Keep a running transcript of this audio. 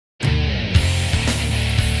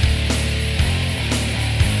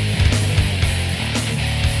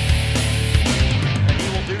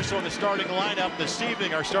lineup this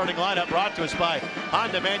evening. Our starting lineup brought to us by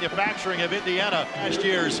Honda Manufacturing of Indiana. Last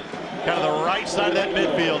year's kind of the right side of that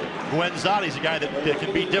midfield. Gwenzati's a guy that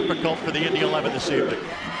can be difficult for the Indy 11 this evening.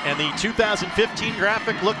 And the 2015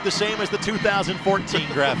 graphic looked the same as the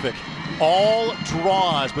 2014 graphic. All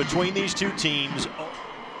draws between these two teams.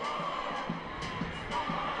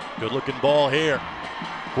 Good looking ball here.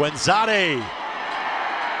 Gwenzati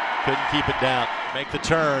couldn't keep it down. Make the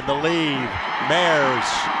turn, the lead. Mares,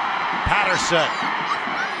 Patterson,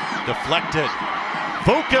 deflected.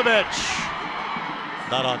 Vukovic,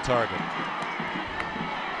 not on target.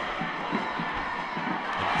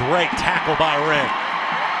 And great tackle by Ring.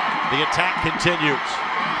 The attack continues.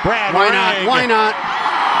 Brad, why Ring. not? Why not?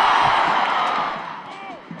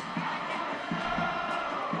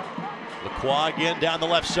 Lacroix again down the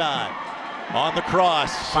left side. On the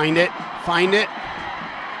cross. Find it. Find it.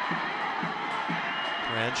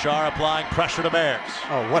 Ranchar applying pressure to Bears.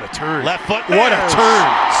 Oh, what a turn. Left foot Bears. What a turn.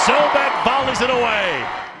 Sobek volleys it away.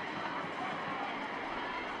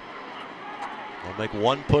 We'll make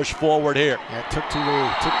one push forward here. Yeah, it took too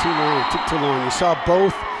long. Took too long. Took too long. You saw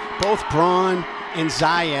both Braun and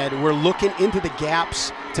Zayed were looking into the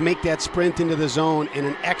gaps to make that sprint into the zone, and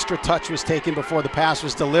an extra touch was taken before the pass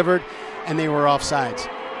was delivered, and they were offsides.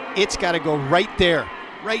 It's got to go right there.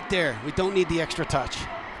 Right there. We don't need the extra touch.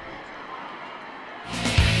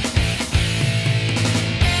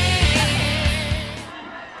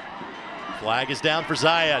 Flag is down for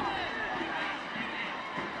Zayed.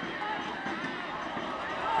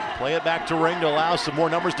 Play it back to Ring to allow some more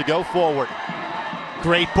numbers to go forward.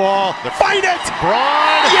 Great ball. Find it!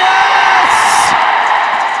 Braun! Yes!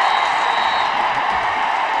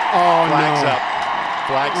 Oh, Flag's no. up.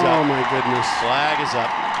 Flag's up. Oh, my goodness. Flag is up.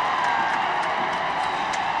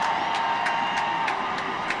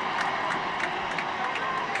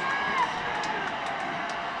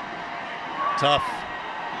 Tough.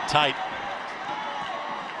 Tight.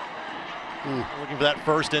 Looking for that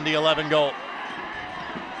first Indy 11 goal.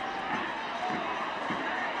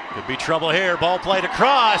 Could be trouble here. Ball played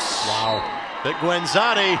across. Wow. That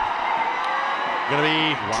Gwenzati going to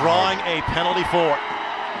be drawing a penalty for.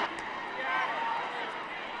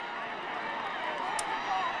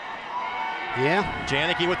 Yeah.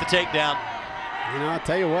 Janicki with the takedown. You know, I'll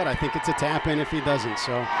tell you what, I think it's a tap in if he doesn't,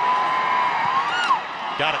 so.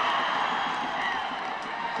 Got it.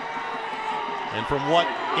 And from what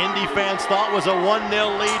Indy fans thought was a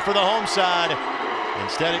 1-0 lead for the home side,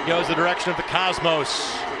 instead it goes the direction of the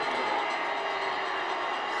Cosmos.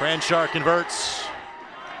 Ranchar converts.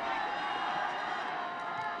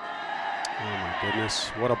 Oh my goodness,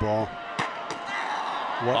 what a ball.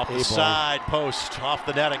 What off a the ball. side post, off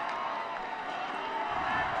the netting.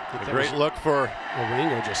 A great look for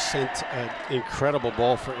Orengo. Just sent an incredible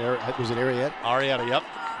ball for, was it Arrieta? Arrieta, yep.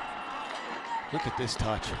 Look at this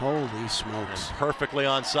touch, holy smokes. And perfectly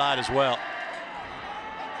onside as well.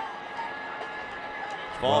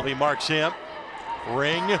 Falvey marks him.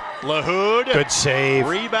 Ring, Lahoud. Good save.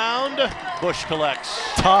 Rebound, Bush collects.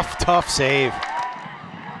 Tough, tough save.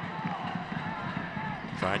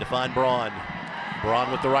 Trying to find Braun.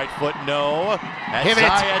 Braun with the right foot, no. At Hit it.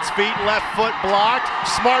 Zayed's feet, left foot blocked.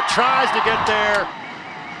 Smart tries to get there.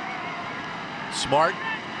 Smart.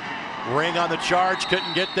 Ring on the charge,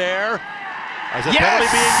 couldn't get there. Is a penalty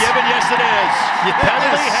being given? Yes, it is. Yes.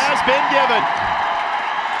 Penalty has been given.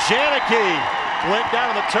 Janicki went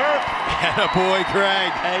down on the turf. Attaboy,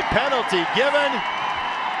 Greg. A penalty given.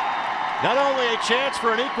 Not only a chance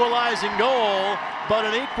for an equalizing goal, but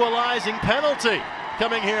an equalizing penalty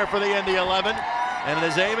coming here for the Indy 11. And it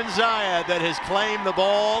is Eamon Zayed that has claimed the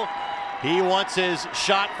ball. He wants his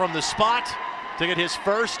shot from the spot to get his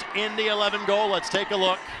first Indy 11 goal. Let's take a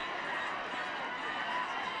look.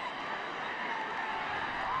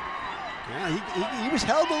 Yeah, he was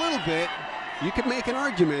held a little bit. You could make an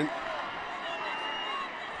argument.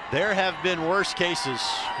 There have been worse cases.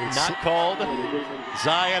 Not called.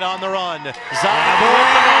 Zayed on the run. Zayed with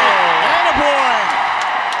the goal. Attaboy!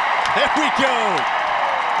 There we go.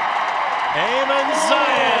 Eamon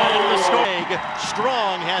Zayed in the score.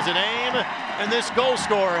 Strong has a name, and this goal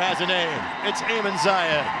scorer has a name. It's Eamon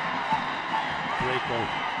Zayed. Great goal.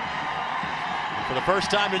 For the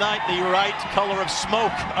first time tonight, the right color of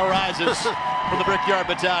smoke arises from the Brickyard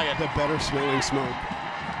Battalion. The better smelling smoke.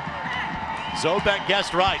 Sobek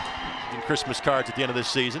guessed right in Christmas cards at the end of this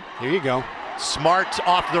season. Here you go. Smart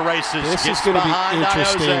off the races. This Gets is going to be behind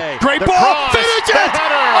interesting. Iose. Great The ball! cross, Finish the it!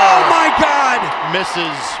 header! Oh my God!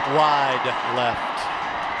 Misses wide left.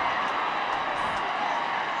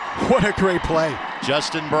 What a great play.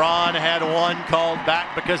 Justin Braun had one called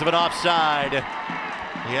back because of an offside.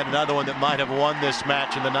 He had another one that might have won this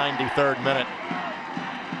match in the 93rd minute.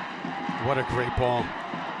 What a great ball.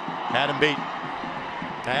 Had him beat.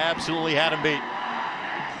 Absolutely had him beat.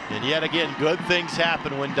 And yet again, good things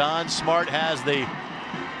happen when Don Smart has the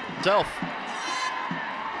self.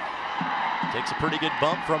 Takes a pretty good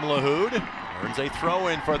bump from LaHood. Earns a throw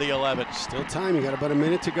in for the 11. Still time. You got about a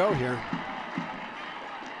minute to go here.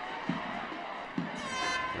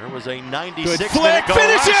 There was a 96-minute goal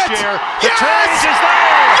Finish last it! year. Yes! The change is there!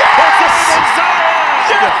 Yes! It's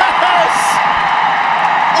Zion! Yes!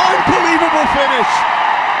 Unbelievable finish!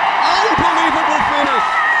 Unbelievable finish!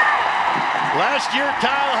 Last year,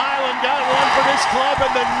 Kyle Hyland got one for his club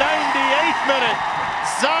in the 98th minute.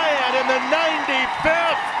 Zion in the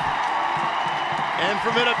 95th. And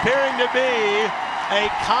from it appearing to be a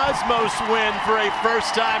Cosmos win for a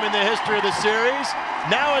first time in the history of the series,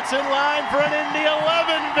 now it's in line for an Indy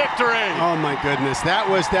 11 victory. Oh my goodness, that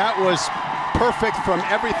was perfect from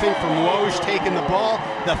everything from Woj taking the ball,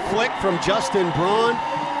 the flick from Justin Braun.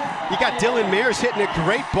 You got Dylan Mayers hitting a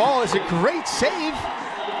great ball. It's a great save,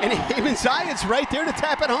 and Eamon Zayed's right there to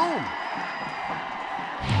tap it home.